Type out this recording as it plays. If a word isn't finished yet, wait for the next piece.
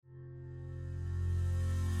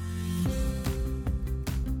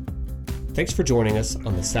Thanks for joining us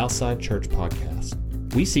on the Southside Church Podcast.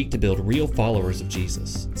 We seek to build real followers of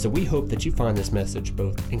Jesus, so we hope that you find this message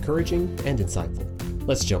both encouraging and insightful.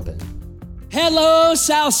 Let's jump in. Hello,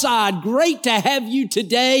 Southside. Great to have you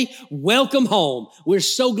today. Welcome home. We're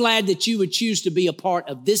so glad that you would choose to be a part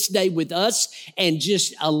of this day with us and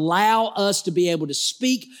just allow us to be able to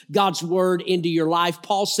speak God's word into your life.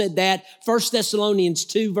 Paul said that, 1 Thessalonians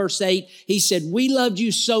 2, verse 8. He said, "We loved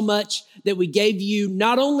you so much that we gave you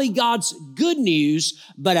not only God's good news,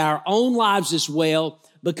 but our own lives as well,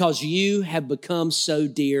 because you have become so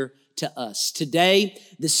dear to us." Today,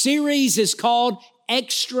 the series is called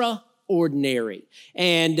Extraordinary.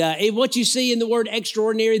 And what you see in the word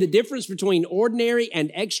extraordinary, the difference between ordinary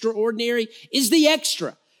and extraordinary is the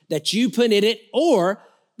extra that you put in it or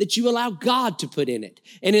that you allow God to put in it.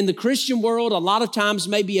 And in the Christian world, a lot of times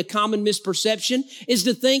maybe a common misperception is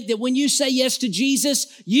to think that when you say yes to Jesus,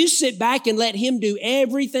 you sit back and let him do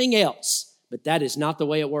everything else. But that is not the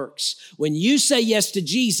way it works. When you say yes to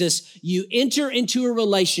Jesus, you enter into a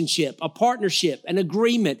relationship, a partnership, an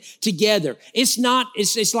agreement together. It's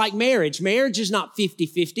like marriage. Marriage is not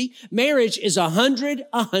 50-50. Marriage is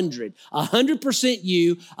 100-100. 100%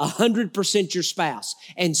 you, 100% your spouse.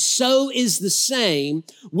 And so is the same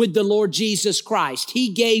with the Lord Jesus Christ. He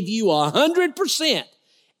gave you 100%,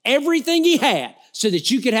 everything he had, so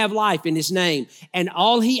that you could have life in his name. And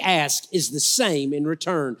all he asks is the same in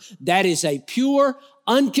return. That is a pure,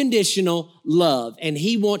 unconditional love. And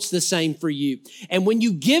he wants the same for you. And when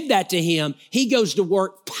you give that to him, he goes to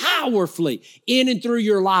work powerfully in and through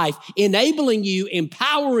your life, enabling you,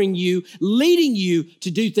 empowering you, leading you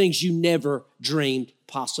to do things you never dreamed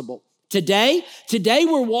possible. Today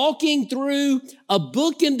we're walking through a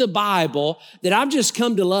book in the Bible that I've just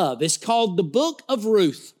come to love. It's called the Book of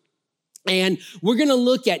Ruth. And we're going to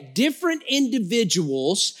look at different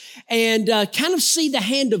individuals and kind of see the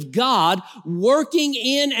hand of God working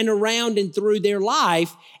in and around and through their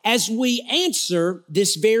life as we answer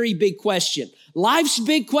this very big question. Life's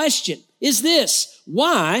big question is this: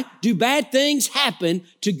 why do bad things happen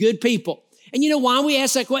to good people? And you know why we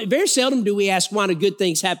ask that question? Very seldom do we ask why do good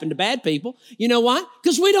things happen to bad people. You know why?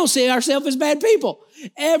 Because we don't see ourselves as bad people.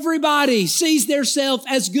 Everybody sees themselves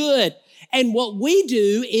as good. And what we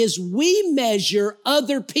do is we measure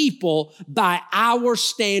other people by our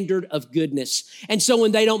standard of goodness. And so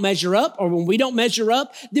when they don't measure up, or when we don't measure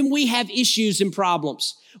up, then we have issues and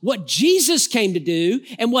problems. What Jesus came to do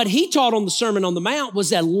and what he taught on the Sermon on the Mount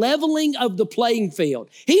was a leveling of the playing field.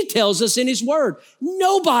 He tells us in his word,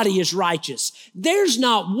 nobody is righteous. There's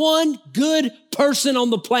not one good person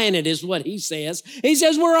on the planet is what he says. He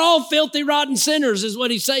says we're all filthy, rotten sinners is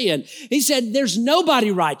what he's saying. He said there's nobody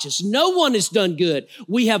righteous. No one has done good.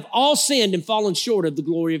 We have all sinned and fallen short of the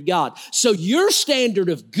glory of God. So your standard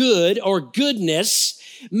of good or goodness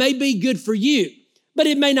may be good for you, but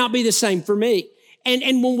it may not be the same for me.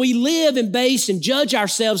 And when we live and base and judge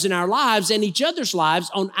ourselves in our lives and each other's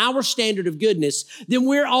lives on our standard of goodness, then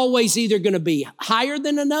we're always either going to be higher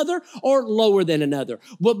than another or lower than another.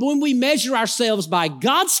 But when we measure ourselves by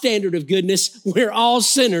God's standard of goodness, we're all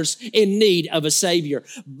sinners in need of a Savior.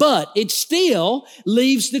 But it still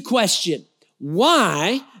leaves the question,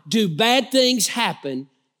 why do bad things happen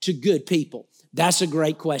to good people? That's a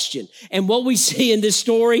great question. And what we see in this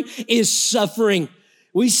story is suffering.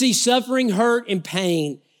 We see suffering, hurt, and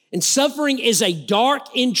pain. And suffering is a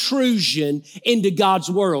dark intrusion into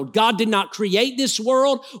God's world. God did not create this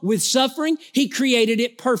world with suffering. He created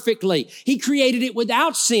it perfectly. He created it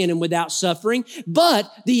without sin and without suffering.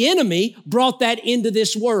 But the enemy brought that into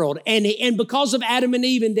this world. And because of Adam and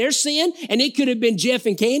Eve and their sin, and it could have been Jeff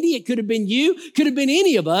and Candy, it could have been you, could have been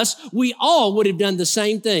any of us, we all would have done the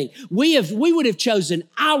same thing. We would have chosen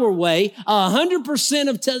our way 100%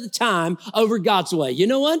 of the time over God's way. You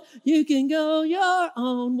know what? You can go your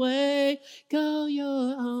own way, go your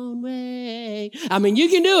own way. I mean, you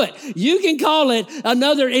can do it. You can call it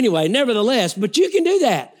nevertheless, but you can do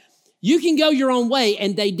that. You can go your own way,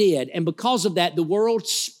 and they did. And because of that, the world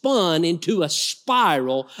spun into a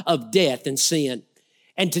spiral of death and sin.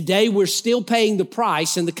 And today we're still paying the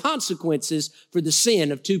price and the consequences for the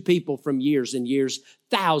sin of two people from years and years,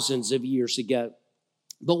 thousands of years ago.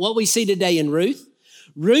 But what we see today in Ruth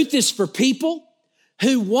is for people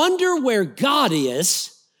who wonder where God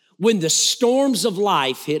is when the storms of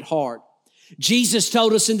life hit hard. Jesus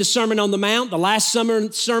told us in the Sermon on the Mount, the last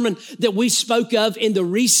sermon that we spoke of in the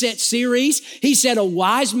Reset series, he said a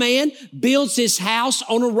wise man builds his house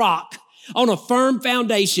on a rock, on a firm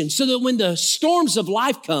foundation, so that when the storms of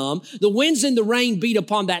life come, the winds and the rain beat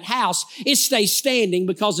upon that house, it stays standing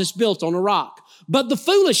because it's built on a rock. But the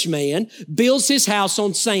foolish man builds his house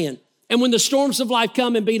on sand. And when the storms of life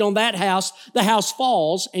come and beat on that house, the house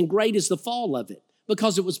falls, and great is the fall of it,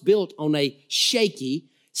 because it was built on a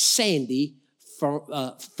shaky, sandy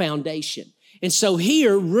foundation. And so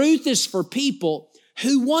here, Ruth is for people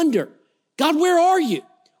who wonder, God, where are you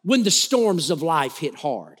when the storms of life hit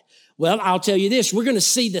hard? Well, I'll tell you this, we're going to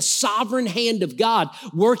see the sovereign hand of God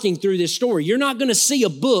working through this story. You're not going to see a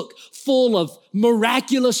book full of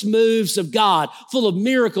miraculous moves of God, full of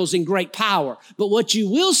miracles and great power. But what you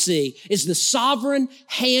will see is the sovereign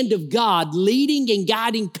hand of God leading and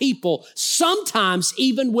guiding people, sometimes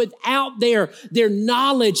even without their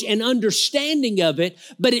knowledge and understanding of it,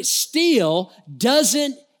 but it still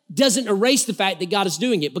doesn't erase the fact that God is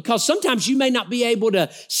doing it, because sometimes you may not be able to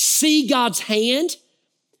see God's hand,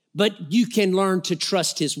 but you can learn to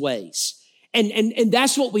trust his ways. And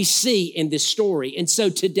that's what we see in this story. And so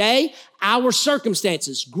today, our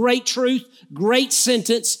circumstances, great truth, great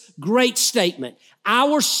sentence, great statement.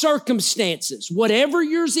 Our circumstances, whatever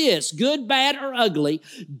yours is, good, bad, or ugly,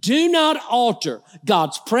 do not alter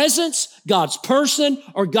God's presence, God's person,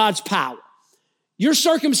 or God's power. Your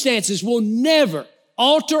circumstances will never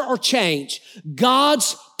alter or change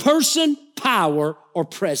God's person, power, or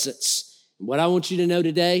presence. What I want you to know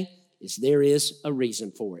today is there is a reason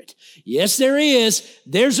for it. Yes, there is.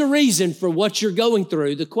 There's a reason for what you're going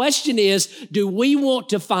through. The question is, do we want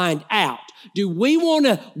to find out? Do we want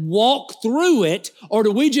to walk through it, or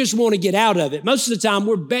do we just want to get out of it? Most of the time,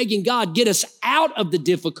 we're begging God, get us out of the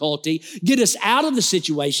difficulty, get us out of the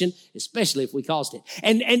situation, especially if we caused it.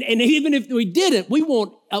 And even if we didn't, we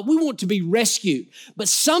want to be rescued. But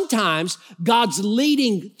sometimes God's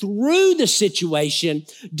leading through the situation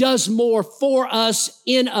does more for us,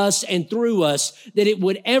 in us, and through us than it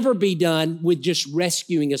would ever be done with just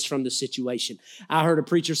rescuing us from the situation. I heard a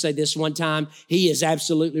preacher say this one time. He is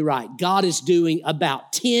absolutely right. God is doing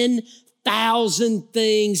about 10,000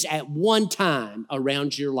 things at one time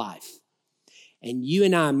around your life. And you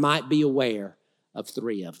and I might be aware of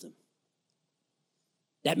 3 of them.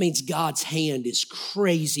 That means God's hand is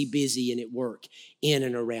crazy busy and at work in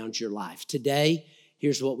and around your life. Today,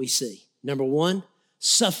 here's what we see. Number 1,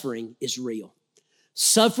 suffering is real.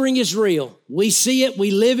 Suffering is real. We see it,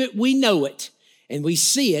 we live it, we know it. And we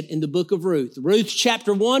see it in the book of Ruth. Ruth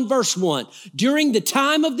chapter 1, verse 1. During the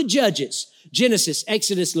time of the judges, Genesis,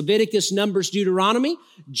 Exodus, Leviticus, Numbers, Deuteronomy,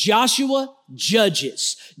 Joshua,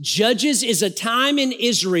 Judges. Judges is a time in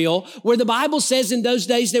Israel where the Bible says in those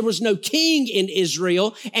days there was no king in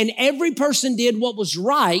Israel, and every person did what was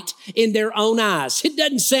right in their own eyes. It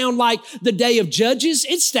doesn't sound like the day of Judges.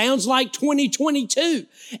 It sounds like 2022.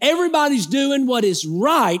 Everybody's doing what is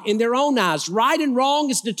right in their own eyes. Right and wrong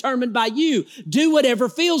is determined by you. Do whatever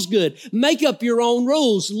feels good. Make up your own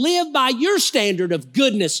rules. Live by your standard of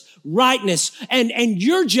goodness, rightness, and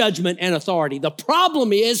your judgment and authority. The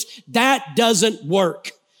problem is that doesn't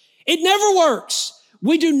work. It never works.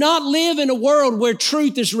 We do not live in a world where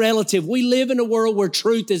truth is relative. We live in a world where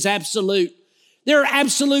truth is absolute. There are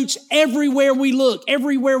absolutes everywhere we look,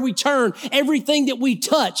 everywhere we turn, everything that we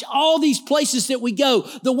touch, all these places that we go.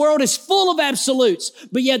 The world is full of absolutes,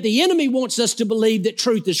 but yet the enemy wants us to believe that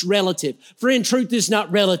truth is relative. Friend, truth is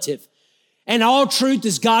not relative. And all truth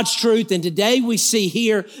is God's truth. And today we see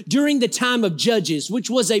here during the time of Judges, which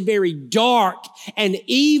was a very dark and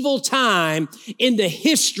evil time in the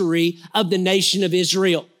history of the nation of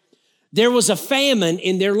Israel. There was a famine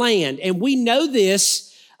in their land. And we know this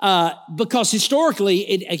because historically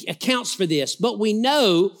it accounts for this. But we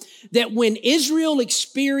know that when Israel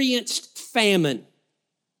experienced famine,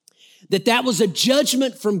 that was a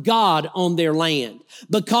judgment from God on their land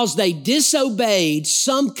because they disobeyed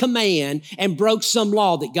some command and broke some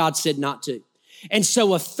law that God said not to. And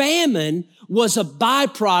so a famine was a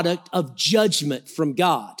byproduct of judgment from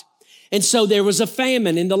God. And so there was a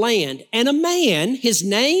famine in the land. And a man, his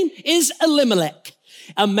name is Elimelech.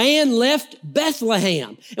 A man left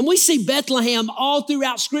Bethlehem. And we see Bethlehem all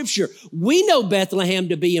throughout Scripture. We know Bethlehem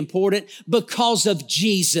to be important because of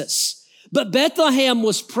Jesus. But Bethlehem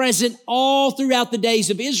was present all throughout the days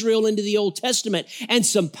of Israel into the Old Testament. And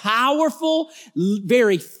some powerful,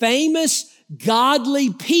 very famous,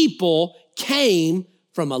 godly people came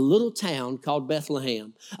from a little town called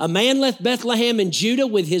Bethlehem. A man left Bethlehem in Judah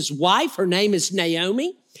with his wife, her name is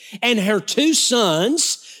Naomi, and her 2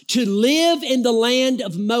 sons to live in the land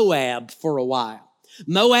of Moab for a while.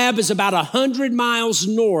 Moab is about 100 miles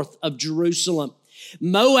north of Jerusalem.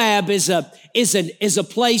 Moab is a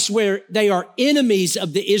place where they are enemies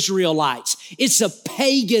of the Israelites. It's a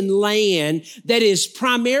pagan land that is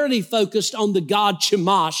primarily focused on the god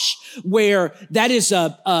Chemosh, where that is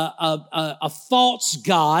a false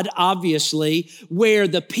god, obviously, where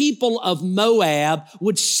the people of Moab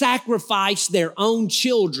would sacrifice their own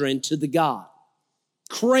children to the god.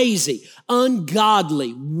 Crazy,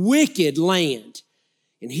 ungodly, wicked land.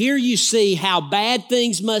 And here you see how bad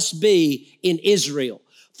things must be in Israel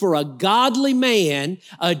for a godly man,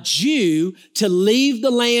 a Jew, to leave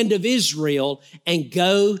the land of Israel and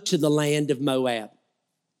go to the land of Moab.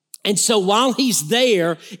 And so while he's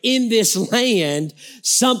there in this land,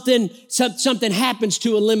 something happens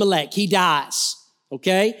to Elimelech. He dies.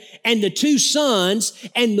 Okay? And the two sons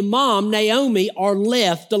and the mom, Naomi, are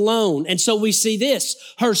left alone. And so we see this.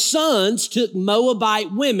 Her sons took Moabite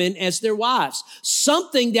women as their wives,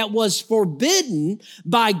 something that was forbidden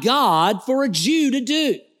by God for a Jew to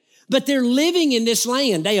do. But they're living in this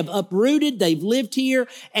land. They have uprooted, they've lived here,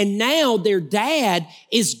 and now their dad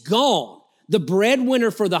is gone, the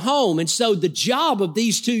breadwinner for the home. And so the job of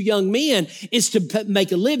these two young men is to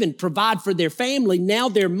make a living, provide for their family, now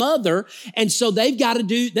their mother. And so they've got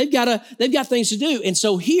things to do. And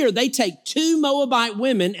so here they take two Moabite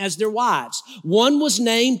women as their wives. One was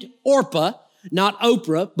named Orpah, not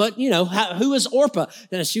Oprah, but who is Orpah?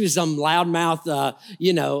 She was some loudmouth,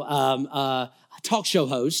 talk show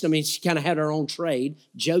host. I mean, she kind of had her own trade,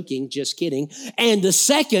 joking, just kidding. And the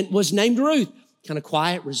second was named Ruth. Kind of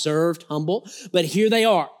quiet, reserved, humble. But here they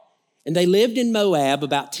are. And they lived in Moab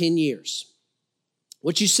about 10 years.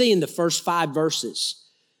 What you see in the first 5 verses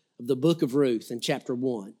of the book of Ruth in chapter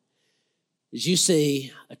 1 is you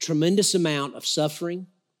see a tremendous amount of suffering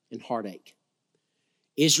and heartache.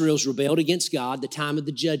 Israel's rebelled against God. The time of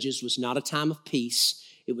the judges was not a time of peace.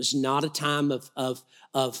 It was not a time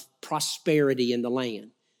of prosperity in the land.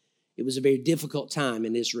 It was a very difficult time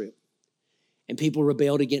in Israel. And people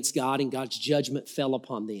rebelled against God, and God's judgment fell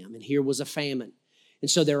upon them. And here was a famine. And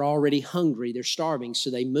so they're already hungry. They're starving. So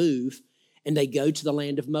they move, and they go to the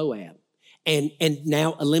land of Moab. And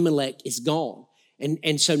now Elimelech is gone.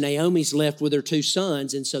 And so Naomi's left with her 2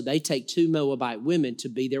 sons, and so they take 2 Moabite women to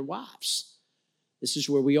be their wives. This is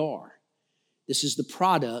where we are. This is the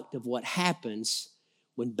product of what happens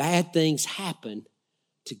when bad things happen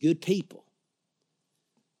to good people.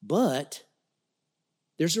 But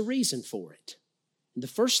there's a reason for it. And the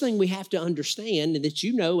first thing we have to understand, and that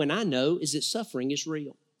you know and I know, is that suffering is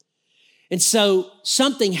real. And so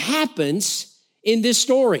something happens in this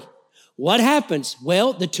story. What happens?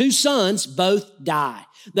 Well, the 2 sons both die.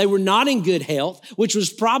 They were not in good health, which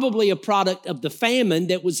was probably a product of the famine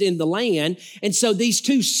that was in the land. And so these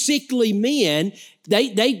 2 sickly men,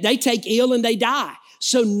 they take ill and they die.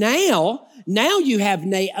 So now you have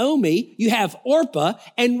Naomi, you have Orpah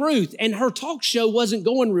and Ruth, and her talk show wasn't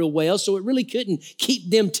going real well, so it really couldn't keep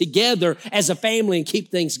them together as a family and keep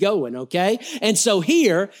things going, okay? And so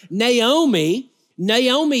here, Naomi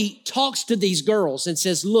talks to these girls and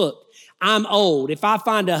says, look, I'm old. If I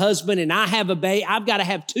find a husband and I have a baby, I've got to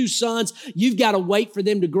have 2 sons. You've got to wait for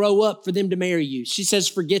them to grow up, for them to marry you. She says,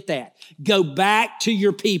 forget that. Go back to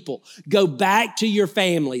your people. Go back to your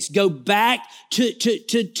families. Go back to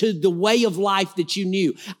the way of life that you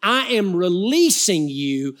knew. I am releasing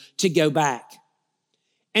you to go back.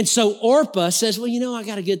 And so Orpah says, well, I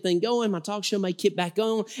got a good thing going. My talk show may kick back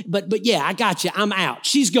on. But yeah, I got you. I'm out.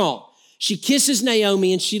 She's gone. She kisses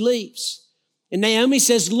Naomi and she leaves. And Naomi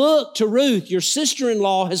says, look to Ruth, your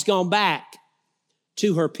sister-in-law has gone back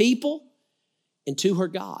to her people and to her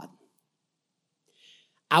God.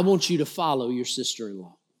 I want you to follow your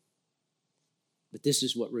sister-in-law. But this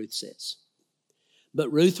is what Ruth says.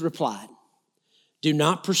 But Ruth replied, do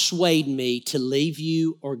not persuade me to leave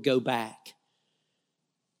you or go back.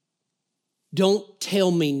 Don't tell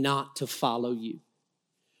me not to follow you.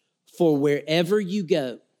 For wherever you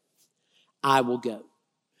go, I will go.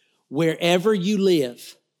 Wherever you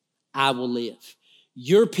live, I will live.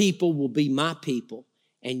 Your people will be my people,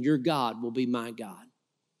 and your God will be my God.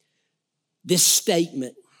 This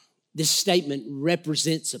statement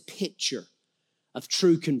represents a picture of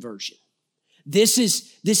true conversion. This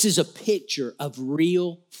is a picture of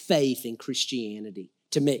real faith in Christianity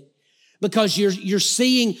to me, because you're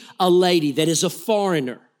seeing a lady that is a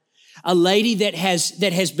foreigner, a lady that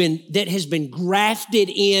has been grafted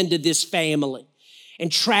into this family.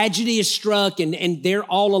 And tragedy is struck and they're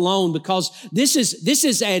all alone, because this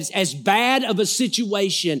is as bad of a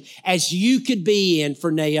situation as you could be in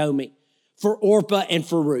for Naomi, for Orpah, and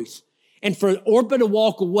for Ruth. And for Orpah to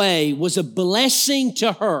walk away was a blessing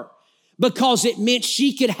to her, because it meant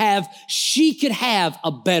she could have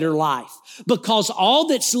a better life. Because all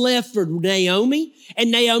that's left for Naomi,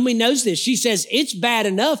 and Naomi knows this, she says, it's bad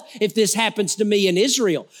enough if this happens to me in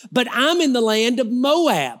Israel, but I'm in the land of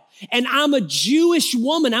Moab. And I'm a Jewish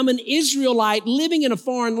woman. I'm an Israelite living in a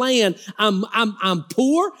foreign land. I'm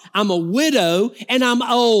poor. I'm a widow, and I'm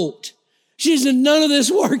old. She said, none of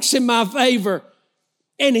this works in my favor.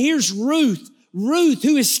 And here's Ruth,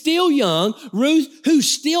 who is still young, Ruth, who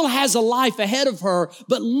still has a life ahead of her,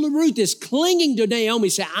 but Ruth is clinging to Naomi,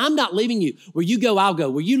 saying, I'm not leaving you. Where you go, I'll go.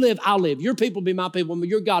 Where you live, I'll live. Your people be my people.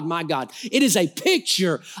 Your God, my God. It is a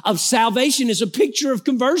picture of salvation. It's a picture of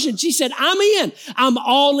conversion. She said, I'm in. I'm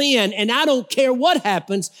all in, and I don't care what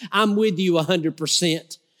happens. I'm with you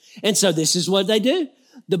 100%. And so this is what they do.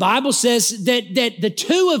 The Bible says that the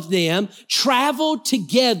two of them traveled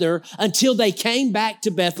together until they came back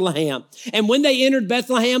to Bethlehem. And when they entered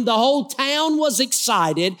Bethlehem, the whole town was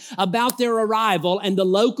excited about their arrival, and the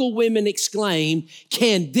local women exclaimed,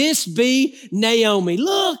 can this be Naomi?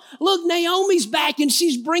 Look, Naomi's back, and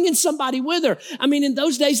she's bringing somebody with her. I mean, in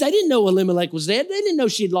those days, they didn't know Elimelech was dead. They didn't know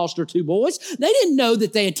she had lost her 2 boys. They didn't know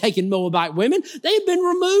that they had taken Moabite women. They had been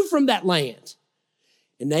removed from that land.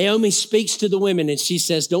 And Naomi speaks to the women and she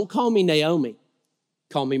says, don't call me Naomi,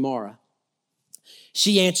 call me Mara.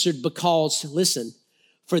 She answered, because, listen,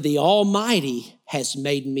 for the Almighty has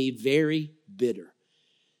made me very bitter.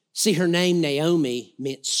 See, her name Naomi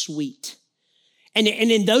meant sweet. And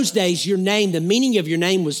in those days, your name, the meaning of your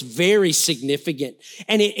name was very significant.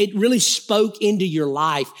 And it really spoke into your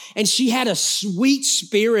life. And she had a sweet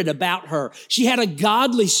spirit about her. She had a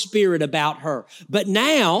godly spirit about her. But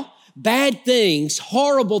now, bad things,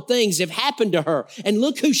 horrible things have happened to her. And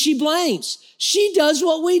look who she blames. She does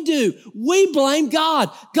what we do. We blame God.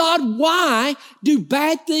 God, why do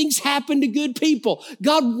bad things happen to good people?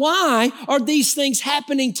 God, why are these things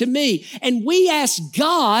happening to me? And we ask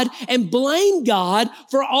God and blame God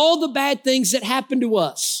for all the bad things that happen to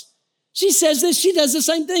us. She says this, she does the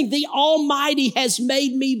same thing. The Almighty has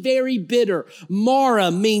made me very bitter.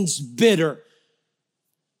 Mara means bitter.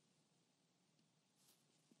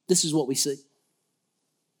 This is what we see.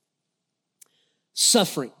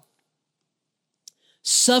 Suffering.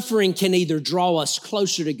 Suffering can either draw us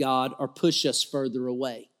closer to God or push us further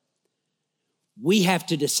away. We have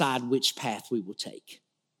to decide which path we will take.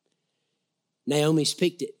 Naomi's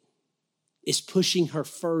picked it. It's pushing her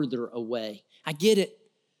further away. I get it.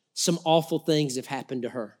 Some awful things have happened to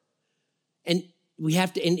her. And we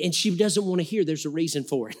have to, and she doesn't want to hear there's a reason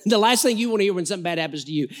for it. The last thing you want to hear when something bad happens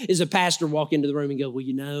to you is a pastor walk into the room and go, well,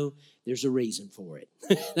 you know, there's a reason for it.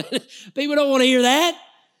 People don't want to hear that.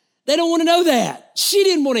 They don't want to know that. She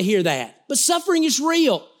didn't want to hear that. But suffering is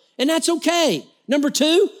real, and that's okay. Number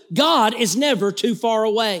 2, God is never too far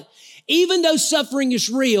away. Even though suffering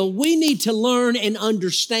is real, we need to learn and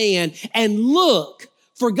understand and look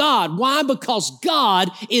for God. Why? Because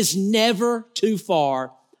God is never too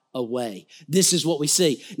far away. This is what we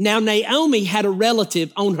see. Now, Naomi had a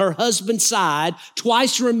relative on her husband's side,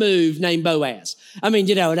 twice removed, named Boaz. I mean,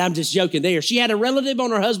 you know, and I'm just joking there. She had a relative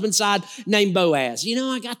on her husband's side named Boaz. You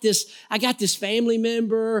know, I got this family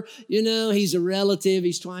member, you know, he's a relative.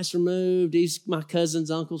 He's twice removed. He's my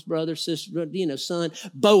cousin's uncle's brother, sister, you know, son.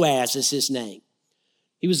 Boaz is his name.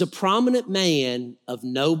 He was a prominent man of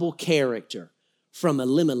noble character from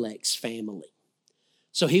Elimelech's family.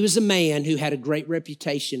 So he was a man who had a great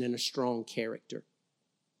reputation and a strong character.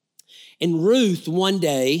 And Ruth, one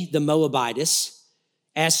day, the Moabitess,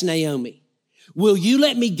 asked Naomi, will you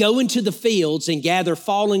let me go into the fields and gather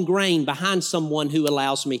fallen grain behind someone who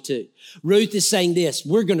allows me to? Ruth is saying this,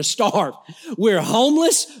 we're going to starve. We're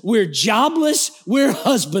homeless, we're jobless, we're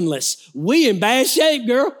husbandless. We in bad shape,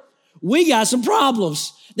 girl. We got some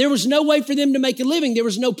problems. There was no way for them to make a living. There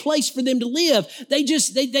was no place for them to live.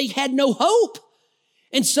 They had no hope.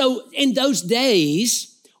 And so in those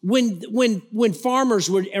days, when farmers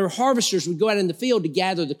or harvesters would go out in the field to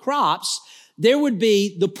gather the crops, there would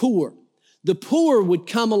be the poor. The poor would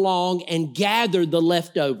come along and gather the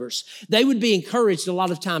leftovers. They would be encouraged a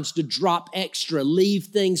lot of times to drop extra, leave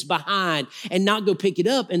things behind, and not go pick it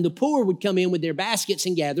up. And the poor would come in with their baskets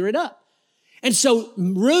and gather it up. And so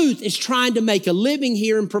Ruth is trying to make a living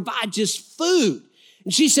here and provide just food.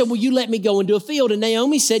 And she said, will you let me go into a field? And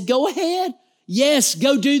Naomi said, go ahead. Yes,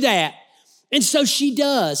 go do that. And so she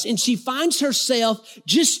does. And she finds herself,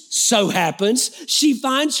 just so happens, she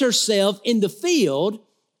finds herself in the field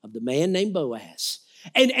of the man named Boaz.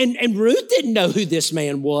 And Ruth didn't know who this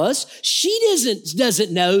man was. She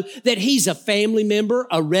doesn't know that he's a family member,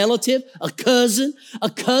 a relative, a cousin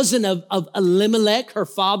of Elimelech, her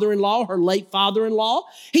father-in-law, her late father-in-law.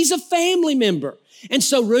 He's a family member. And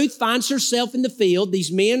so Ruth finds herself in the field.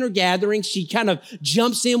 These men are gathering. She kind of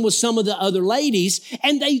jumps in with some of the other ladies,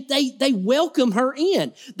 and they welcome her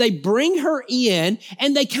in. They bring her in,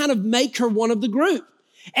 and they kind of make her one of the group.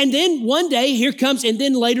 And then one day here comes, and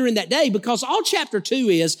then later in that day, because all chapter 2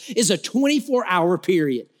 is a 24-hour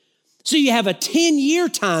period. So you have a 10-year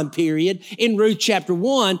time period in Ruth chapter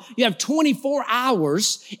 1. You have 24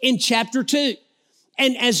 hours in chapter 2.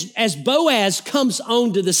 And as Boaz comes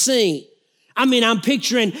onto the scene, I mean, I'm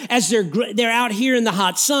picturing as they're out here in the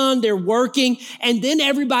hot sun, they're working, and then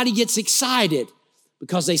everybody gets excited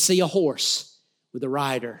because they see a horse with a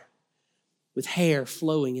rider with hair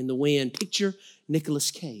flowing in the wind. Picture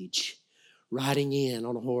Nicolas Cage riding in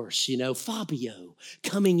on a horse, Fabio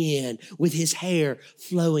coming in with his hair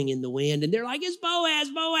flowing in the wind. And they're like, it's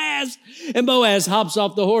Boaz. And Boaz hops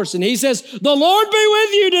off the horse and he says, the Lord be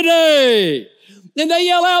with you today. And they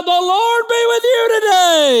yell out, the Lord be with you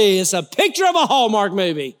today. It's a picture of a Hallmark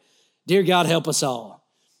movie. Dear God, help us all.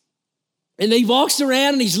 And he walks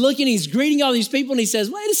around and he's looking, he's greeting all these people, and he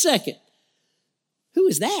says, wait a second. Who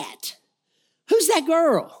is that? Who's that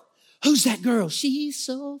girl? Who's that girl? She's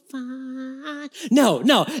so fine.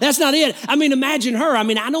 No, that's not it. I mean, imagine her. I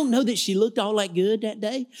mean, I don't know that she looked all that good that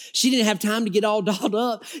day. She didn't have time to get all dolled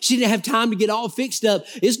up. She didn't have time to get all fixed up.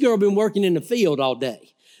 This girl been working in the field all day.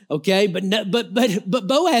 Okay, but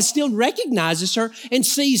Boaz still recognizes her and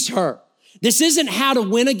sees her. This isn't how to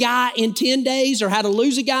win a guy in 10 days or how to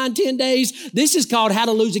lose a guy in 10 days. This is called how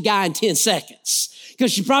to lose a guy in 10 seconds.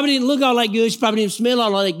 Because she probably didn't look all that good. She probably didn't smell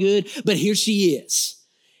all that good, but here she is.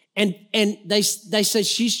 And they say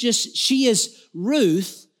she is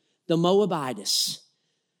Ruth the Moabitess.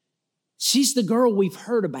 She's the girl we've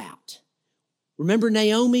heard about. Remember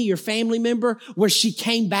Naomi, your family member, where she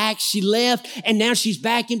came back, she left, and now she's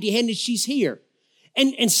back empty-handed, she's here.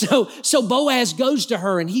 And so Boaz goes to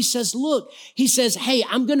her and he says, look, he says, hey,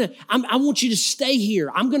 I want you to stay here.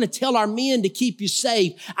 I'm going to tell our men to keep you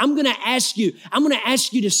safe. I'm going to ask you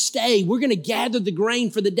to stay. We're going to gather the grain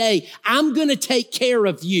for the day. I'm going to take care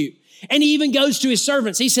of you. And he even goes to his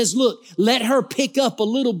servants. He says, look, let her pick up a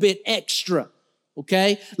little bit extra.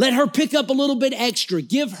 Okay? Let her pick up a little bit extra.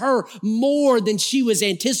 Give her more than she was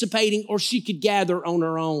anticipating or she could gather on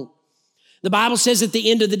her own. The Bible says at the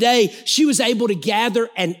end of the day, she was able to gather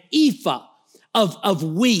an ephah of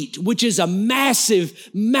wheat, which is a massive,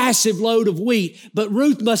 massive load of wheat. But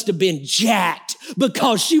Ruth must have been jacked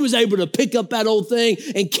because she was able to pick up that old thing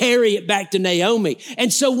and carry it back to Naomi.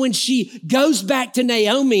 And so when she goes back to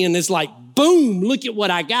Naomi and is like, boom, look at what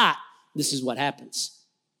I got. This is what happens.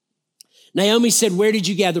 Naomi said, where did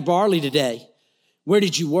you gather barley today? Where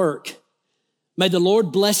did you work? May the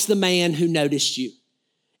Lord bless the man who noticed you.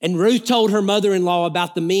 And Ruth told her mother-in-law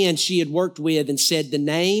about the men she had worked with and said, the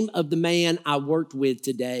name of the man I worked with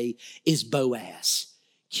today is Boaz.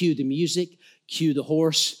 Cue the music, cue the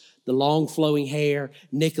horse, the long flowing hair,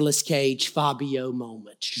 Nicolas Cage, Fabio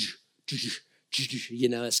moment.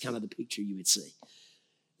 That's kind of the picture you would see.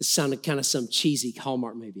 It sounded kind of some cheesy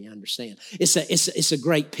Hallmark movie, I understand. It's a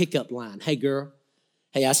great pickup line. Hey, girl.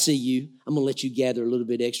 Hey, I see you. I'm going to let you gather a little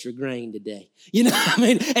bit extra grain today.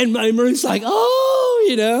 And Ruth's like,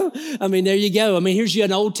 there you go. Here's you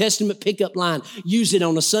an Old Testament pickup line. Use it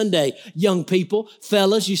on a Sunday. Young people,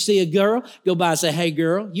 fellas, you see a girl, go by and say, hey,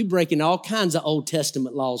 girl, you breaking all kinds of Old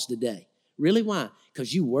Testament laws today. Really? Why?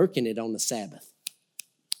 Because you working it on the Sabbath.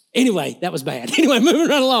 Anyway, that was bad. Anyway, moving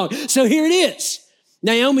right along. So here it is.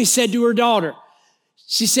 Naomi said to her daughter,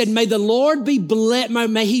 she said, may the Lord be blessed,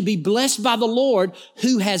 may he be blessed by the Lord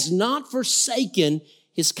who has not forsaken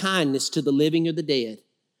his kindness to the living or the dead.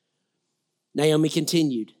 Naomi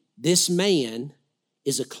continued, this man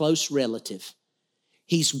is a close relative.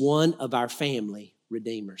 He's one of our family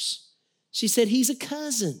redeemers. She said, he's a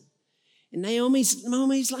cousin. And Naomi's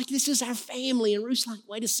like, this is our family. And Ruth's like,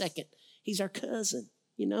 wait a second, he's our cousin.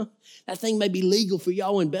 That thing may be legal for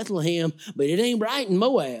y'all in Bethlehem, but it ain't right in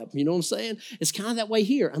Moab. You know what I'm saying? It's kind of that way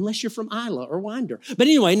here, unless you're from Isla or Winder. But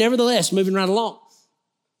anyway, nevertheless, moving right along.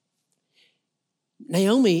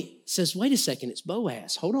 Naomi says, wait a second, it's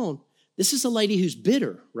Boaz. Hold on. This is a lady who's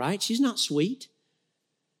bitter, right? She's not sweet.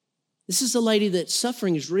 This is a lady that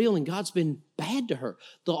suffering is real and God's been bad to her.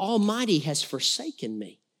 The Almighty has forsaken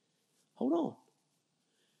me. Hold on.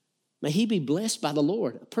 May he be blessed by the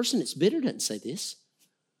Lord. A person that's bitter doesn't say this.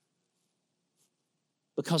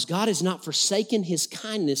 Because God has not forsaken his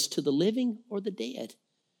kindness to the living or the dead.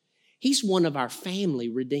 He's one of our family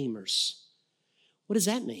redeemers. What does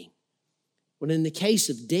that mean? Well, in the case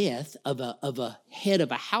of death of a head of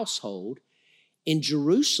a household, in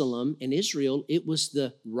Jerusalem and Israel, it was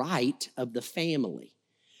the right of the family.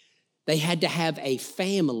 They had to have a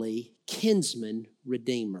family kinsman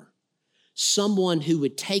redeemer, someone who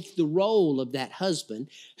would take the role of that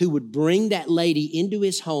husband, who would bring that lady into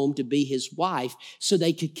his home to be his wife so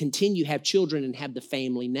they could continue, have children, and have the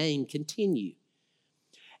family name continue.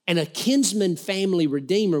 And a kinsman family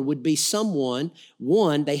redeemer would be someone,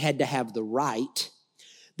 one, they had to have the right,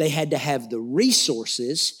 they had to have the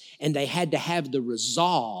resources, and they had to have the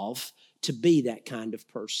resolve to be that kind of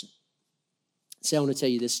person. So I want to tell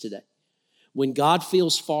you this today. When God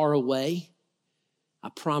feels far away, I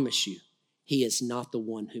promise you, He is not the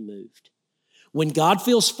one who moved. When God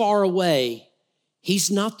feels far away, He's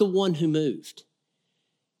not the one who moved.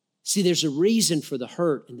 See, there's a reason for the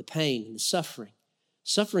hurt and the pain and the suffering.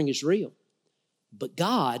 Suffering is real, but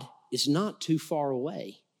God is not too far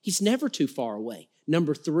away. He's never too far away.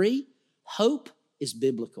 Number 3, hope is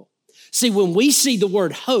biblical. See, when we see the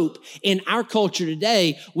word hope in our culture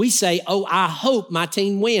today, we say, oh, I hope my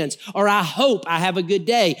team wins, or I hope I have a good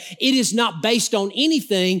day. It is not based on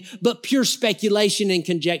anything but pure speculation and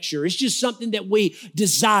conjecture. It's just something that we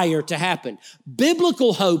desire to happen.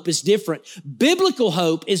 Biblical hope is different. Biblical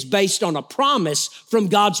hope is based on a promise from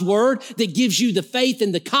God's word that gives you the faith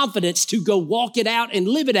and the confidence to go walk it out and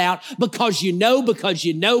live it out because you know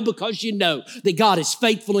that God is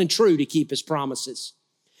faithful and true to keep His promises.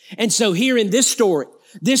 And so here in this story,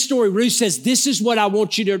 Ruth says, this is what I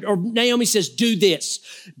want you to, or Naomi says, do this.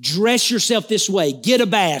 Dress yourself this way. Get a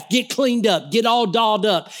bath. Get cleaned up. Get all dolled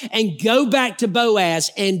up. And go back to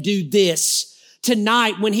Boaz and do this.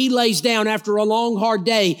 Tonight, when he lays down after a long, hard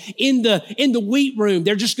day in the wheat room,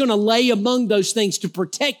 they're just going to lay among those things to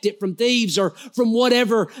protect it from thieves or from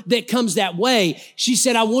whatever that comes that way. She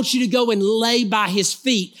said, I want you to go and lay by his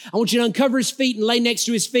feet. I want you to uncover his feet and lay next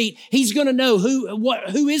to his feet. He's going to know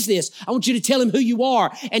who is this? I want you to tell him who you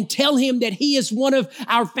are and tell him that he is one of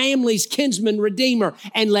our family's kinsman redeemer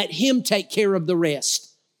and let him take care of the rest.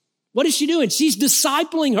 What is she doing? She's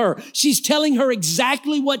discipling her. She's telling her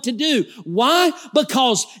exactly what to do. Why?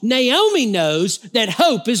 Because Naomi knows that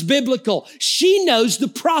hope is biblical. She knows the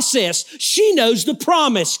process. She knows the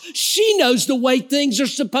promise. She knows the way things are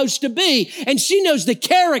supposed to be. And she knows the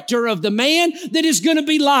character of the man that is going to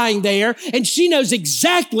be lying there. And she knows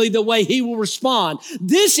exactly the way he will respond.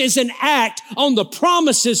 This is an act on the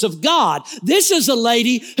promises of God. This is a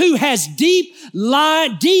lady who has deep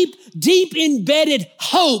embedded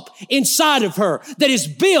hope inside of her that is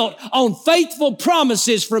built on faithful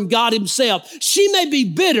promises from God Himself. She may be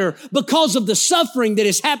bitter because of the suffering that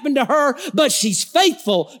has happened to her, but she's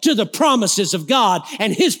faithful to the promises of God,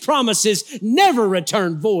 and His promises never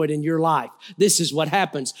return void in your life. This is what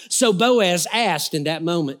happens. So Boaz asked in that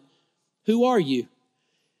moment, who are you?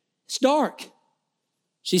 It's dark.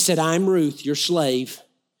 She said, I'm Ruth, your slave.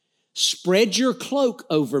 Spread your cloak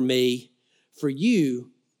over me, for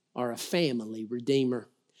you are a family redeemer.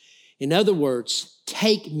 In other words,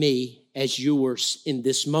 take me as yours in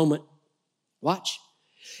this moment. Watch.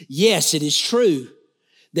 Yes, it is true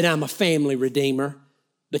that I'm a family redeemer,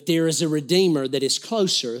 but there is a redeemer that is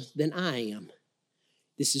closer than I am.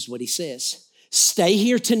 This is what he says. Stay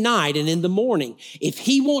here tonight and in the morning. If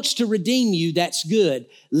he wants to redeem you, that's good.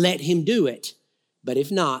 Let him do it. But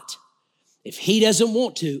if not, if he doesn't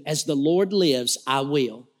want to, as the Lord lives, I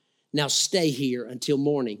will. Now stay here until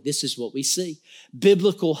morning. This is what we see.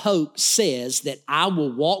 Biblical hope says that I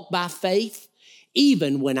will walk by faith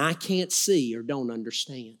even when I can't see or don't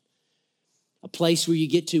understand. A place where you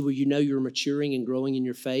get to where you know you're maturing and growing in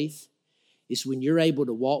your faith is when you're able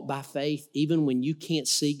to walk by faith even when you can't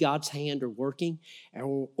see God's hand or working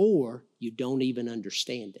or you don't even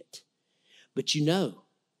understand it. But you know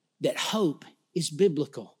that hope is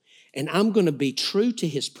biblical and I'm going to be true to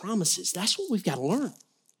His promises. That's what we've got to learn.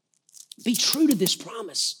 Be true to this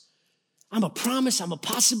promise. I'm a promise, I'm a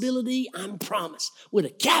possibility, I'm a promise with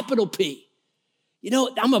a capital P. You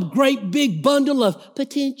know, I'm a great big bundle of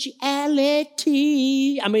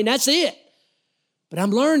potentiality. I mean, that's it. But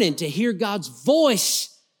I'm learning to hear God's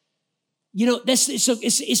voice. You know,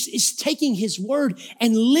 it's taking His word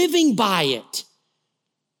and living by it.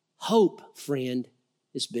 Hope, friend,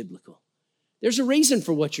 is biblical. There's a reason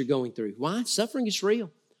for what you're going through. Why? Suffering is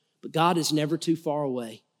real, but God is never too far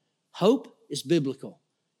away. Hope is biblical.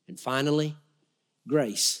 And finally,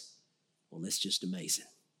 grace. Well, it's just amazing.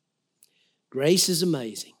 Grace is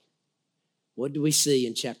amazing. What do we see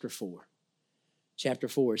in chapter 4? Chapter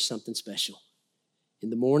 4 is something special.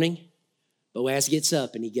 In the morning, Boaz gets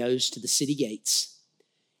up and he goes to the city gates.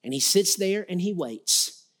 And he sits there and he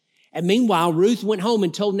waits. And meanwhile, Ruth went home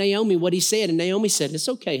and told Naomi what he said. And Naomi said, it's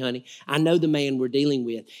okay, honey. I know the man we're dealing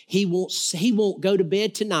with. He won't go to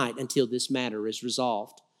bed tonight until this matter is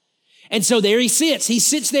resolved. And so there he sits. He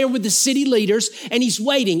sits there with the city leaders and he's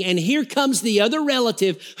waiting. And here comes the other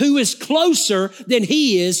relative who is closer than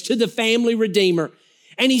he is to the family redeemer.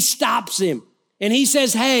 And he stops him and he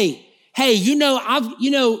says, hey,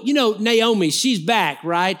 Naomi, she's back,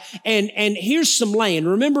 right? And here's some land.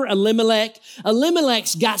 Remember Elimelech?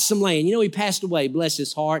 Elimelech's got some land. He passed away, bless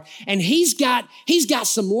his heart. And he's got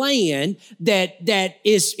some land that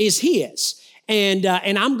is his. And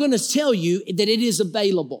I'm going to tell you that it is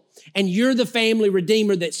available. And you're the family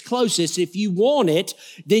redeemer that's closest. If you want it,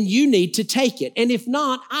 then you need to take it. And if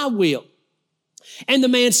not, I will. And the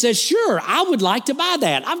man says, sure, I would like to buy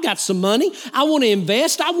that. I've got some money. I want to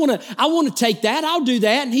invest. I want to take that. I'll do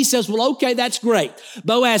that. And he says, well, okay, that's great.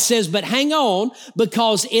 Boaz says, but hang on,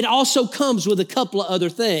 because it also comes with a couple of other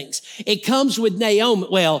things. It comes with Naomi.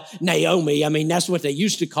 Well, Naomi, that's what they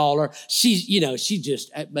used to call her. She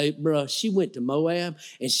went to Moab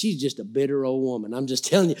and she's just a bitter old woman. I'm just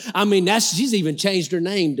telling you. She's even changed her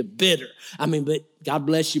name to Bitter. But God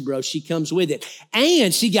bless you, bro. She comes with it.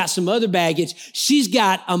 And she got some other baggage. She's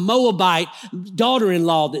got a Moabite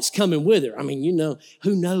daughter-in-law that's coming with her.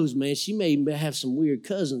 Who knows, man? She may have some weird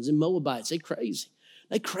cousins in Moabites. They're crazy.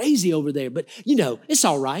 They're crazy over there. But, it's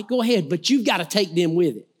all right. Go ahead. But you've got to take them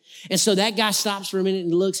with it. And so that guy stops for a minute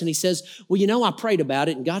and looks and he says, well, I prayed about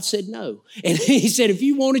it and God said no. And he said, if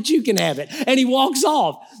you want it, you can have it. And he walks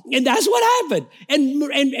off. And that's what happened.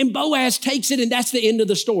 And Boaz takes it and that's the end of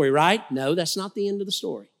the story, right? No, that's not the end of the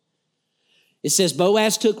story. It says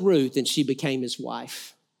Boaz took Ruth and she became his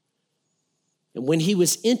wife. And when he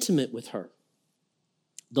was intimate with her,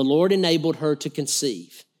 the Lord enabled her to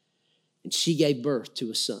conceive and she gave birth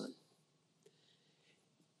to a son.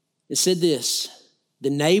 It said this. The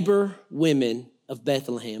neighbor women of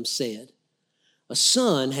Bethlehem said, a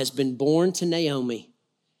son has been born to Naomi,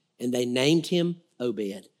 and they named him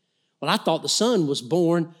Obed. Well, I thought the son was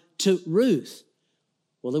born to Ruth.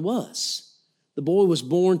 Well, it was. The boy was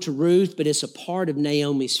born to Ruth, but it's a part of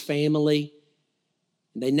Naomi's family.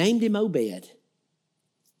 And they named him Obed.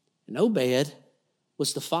 And Obed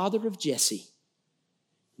was the father of Jesse.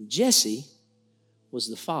 And Jesse was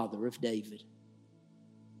the father of David.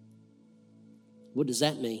 What does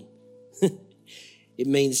that mean? It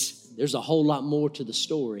means there's a whole lot more to the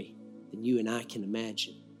story than you and I can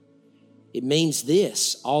imagine. It means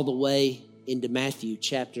this all the way into Matthew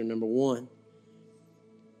chapter number 1.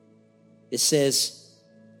 It says,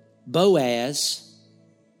 Boaz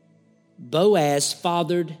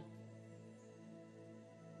fathered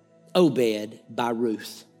Obed by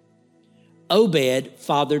Ruth. Obed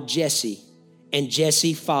fathered Jesse, and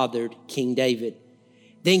Jesse fathered King David.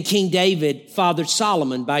 Then King David fathered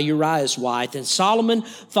Solomon by Uriah's wife, and Solomon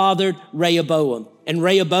fathered Rehoboam, and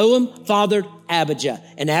Rehoboam fathered Abijah,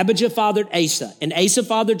 and Abijah fathered Asa, and Asa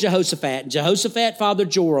fathered Jehoshaphat, and Jehoshaphat fathered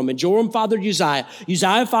Joram, and Joram fathered Uzziah,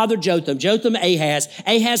 Uzziah fathered Jotham, Jotham Ahaz,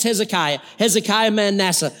 Ahaz Hezekiah, Hezekiah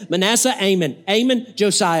Manasseh, Manasseh Amon, Amon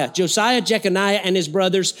Josiah, Josiah Jeconiah and his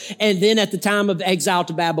brothers, and then at the time of exile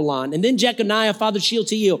to Babylon. And then Jeconiah fathered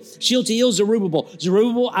Shealtiel, Shealtiel Zerubbabel,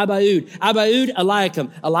 Zerubbabel Abiud, Abiud Eliakim,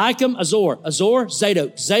 Eliakim Azor, Azor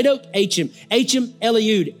Zadok, Zadok Achim, Achim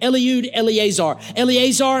Eliud, Eliud Eleazar,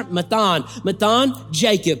 Eleazar Mathan, Mathan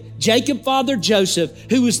Jacob, Jacob fathered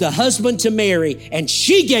Joseph, who was the husband to Mary, and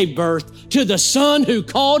she gave birth to the son who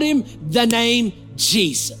called him the name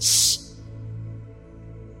Jesus.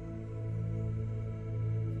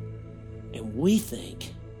 And we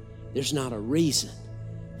think there's not a reason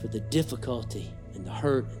for the difficulty and the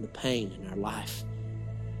hurt and the pain in our life.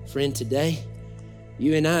 Friend, today,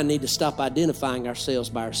 you and I need to stop identifying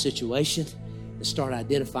ourselves by our situation and start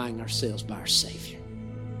identifying ourselves by our Savior.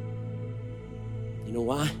 You know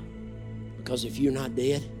why? Because if you're not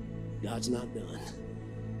dead, God's not done.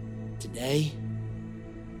 Today,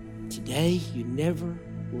 you never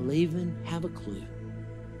will even have a clue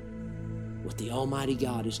what the Almighty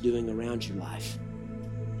God is doing around your life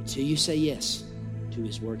until you say yes to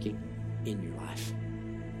His working in your life.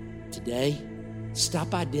 Today,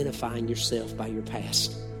 stop identifying yourself by your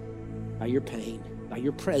past, by your pain, by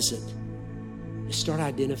your present, and start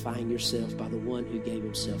identifying yourself by the one who gave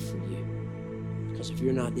Himself for you. Because if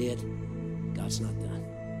you're not dead, God's not done.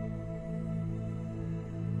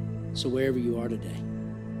 So wherever you are today,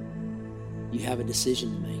 you have a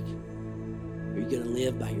decision to make. Are you going to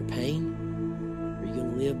live by your pain? Or are you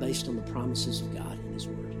going to live based on the promises of God and His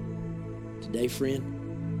Word? Today,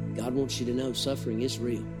 friend, God wants you to know suffering is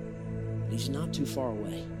real, but He's not too far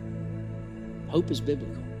away. Hope is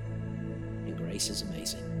biblical, and grace is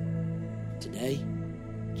amazing. Today,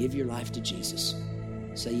 give your life to Jesus.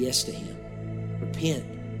 Say yes to Him. Repent.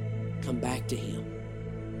 Come back to Him.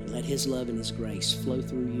 And let His love and His grace flow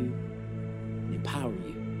through you and empower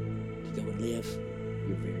you to go and live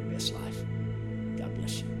your very best life.